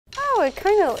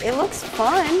know, it looks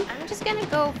fun. I'm just gonna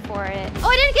go for it. Oh,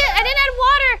 I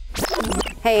didn't add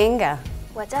water! Hey, Inga.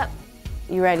 What's up?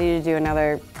 You ready to do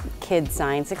another kid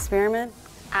science experiment?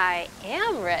 I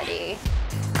am ready.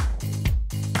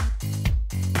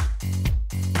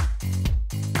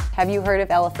 Have you heard of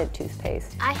elephant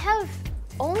toothpaste? I have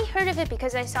only heard of it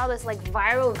because I saw this like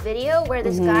viral video where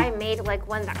this guy made like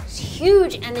one that was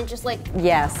huge and then just like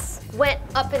went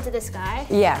up into the sky.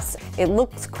 Yes, it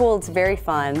looks cool, it's very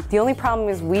fun. The only problem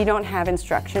is we don't have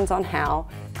instructions on how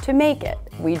to make it.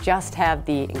 We just have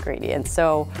the ingredients.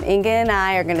 So Inga and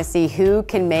I are gonna see who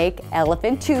can make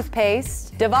elephant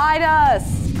toothpaste. Divide us!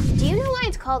 Do you know why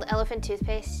it's called elephant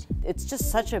toothpaste? It's just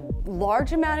such a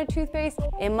large amount of toothpaste.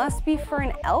 It must be for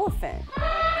an elephant.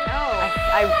 Oh.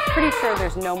 I'm pretty sure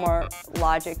there's no more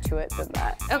logic to it than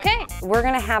that. Okay. We're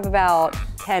gonna have about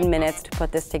 10 minutes to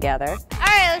put this together. All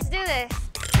right, let's do this.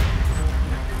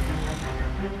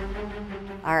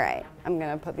 All right, I'm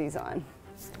gonna put these on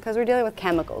because we're dealing with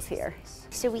chemicals here.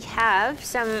 So we have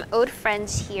some old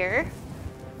friends here,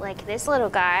 like this little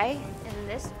guy and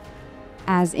this.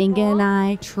 As Inga and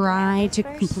I try to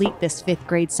complete this 5th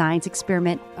grade science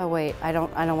experiment, Oh wait, I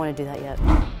don't want to do that yet.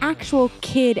 actual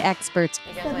kid experts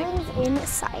Siblings in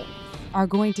science. are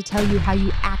going to tell you how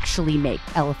you actually make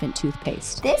elephant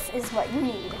toothpaste. This is what you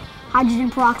need.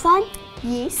 Hydrogen peroxide,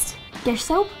 yeast, dish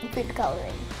soap, food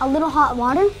coloring, a little hot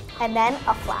water, and then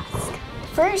a flask.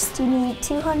 First, you need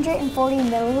 240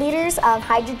 milliliters of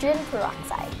hydrogen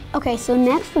peroxide. Okay, so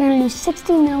next we're gonna do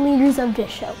 60 milliliters of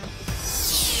dish soap.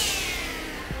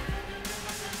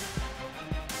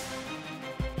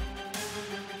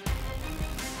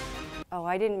 Oh,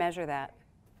 I didn't measure that.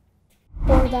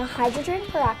 Pour the hydrogen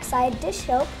peroxide, dish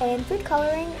soap, and food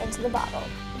coloring into the bottle.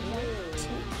 1, 2, 3,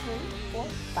 4,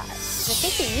 5. I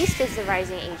think the yeast is the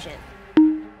rising agent.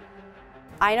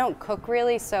 I don't cook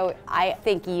really, so I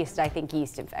think yeast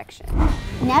infection.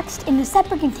 Next, in a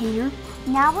separate container,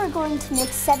 now we're going to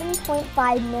mix 7.5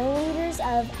 milliliters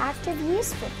of active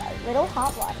yeast with a little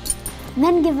hot water. And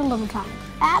then give it a little time,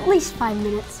 at least 5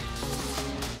 minutes.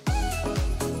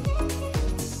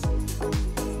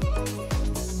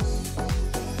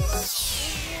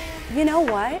 You know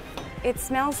what? It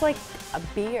smells like a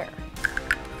beer.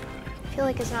 I feel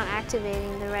like it's not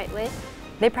activating the right way.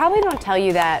 They probably don't tell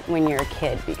you that when you're a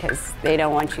kid because they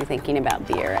don't want you thinking about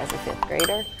beer as a 5th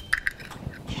grader.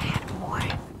 Add more.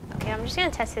 Okay, I'm just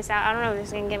gonna test this out. I don't know if this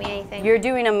is gonna give me anything. You're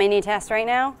doing a mini test right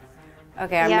now?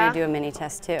 Okay, I'm Yeah. gonna do a mini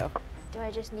test too. Do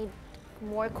I just need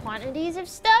more quantities of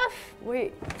stuff?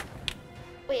 Wait,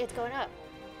 Wait, it's going up.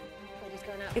 Wait, it's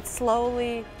going up. it's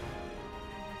slowly.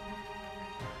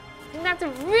 And that's a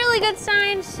really good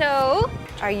sign, so.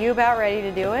 Are you about ready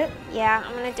to do it? Yeah,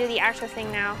 I'm gonna do the actual thing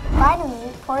now.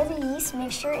 Finally, pour the yeast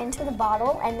mixture into the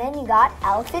bottle, and then you got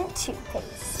elephant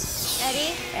toothpaste.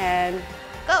 Ready? And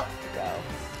Go. go.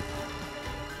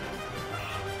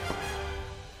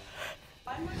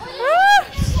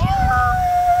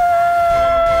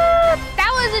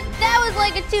 That was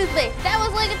like a toothpaste. That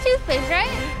was like a toothpaste, right?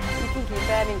 You can keep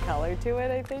adding color to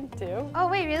it, I think, too. Oh,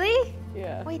 wait, really?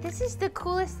 Yeah. Wait, this is the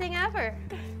coolest thing ever.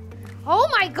 Oh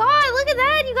my God, look at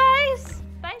that, you guys.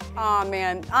 Bye. Aw,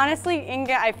 man. Honestly,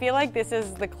 Inga, I feel like this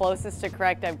is the closest to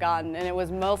correct I've gotten, and it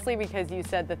was mostly because you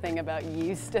said the thing about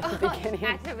yeast at the beginning.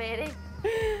 Activating.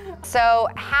 So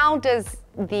how does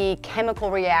the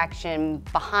chemical reaction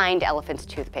behind elephant's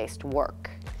toothpaste work?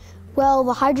 Well,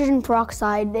 the hydrogen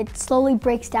peroxide, it slowly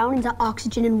breaks down into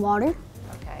oxygen and water.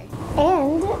 Okay.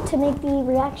 And to make the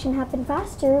reaction happen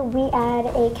faster, we add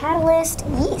a catalyst,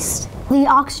 yeast. The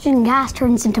oxygen gas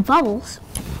turns into bubbles.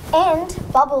 And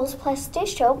bubbles plus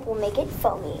dish soap will make it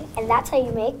foamy. And that's how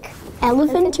you make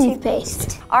elephant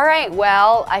toothpaste. All right,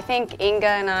 well, I think Inga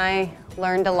and I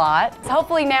learned a lot. So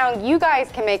hopefully now you guys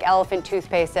can make elephant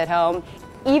toothpaste at home,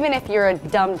 even if you're a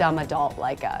dumb adult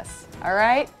like us. All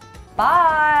right?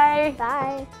 Bye.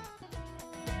 Bye.